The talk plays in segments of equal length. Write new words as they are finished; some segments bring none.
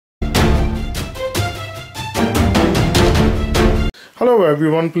Hello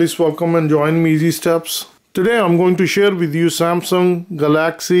everyone, please welcome and join me Easy Steps. Today I'm going to share with you Samsung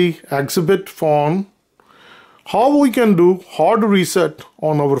Galaxy Exhibit phone. How we can do hard reset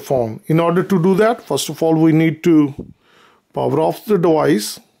on our phone. In order to do that, first of all we need to power off the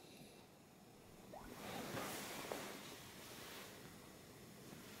device.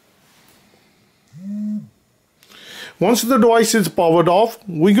 Once the device is powered off,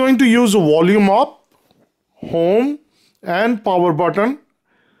 we're going to use volume up, home and power button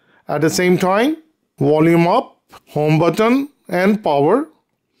at the same time. Volume up, home button and power.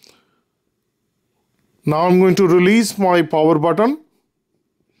 Now I'm going to release my power button.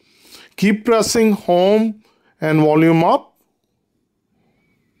 Keep pressing home and volume up.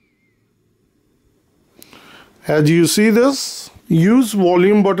 As you see this, use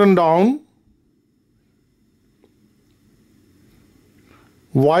volume button down.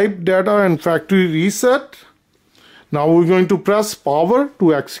 Wipe data and factory reset. Now we're going to press power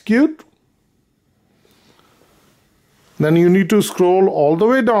to execute. Then you need to scroll all the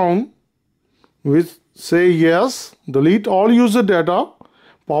way down with say yes, delete all user data,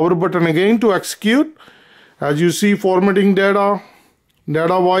 power button again to execute. As you see, formatting data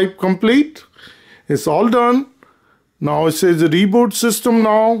wipe complete. It's all done. Now it says reboot system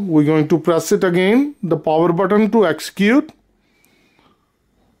now. We're going to press it again, the power button to execute.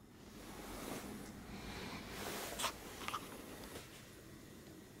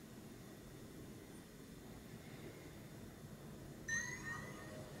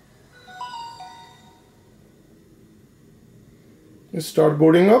 Start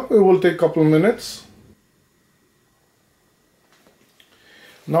booting up. It will take a couple minutes.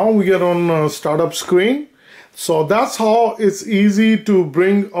 Now we are on startup screen. So that's how it's easy to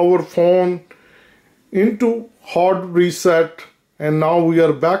bring our phone into hard reset, and now we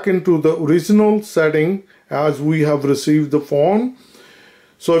are back into the original setting as we have received the phone.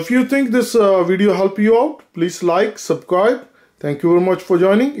 So if you think this video helped you out, please like, subscribe. Thank you very much for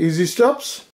joining Easy Steps.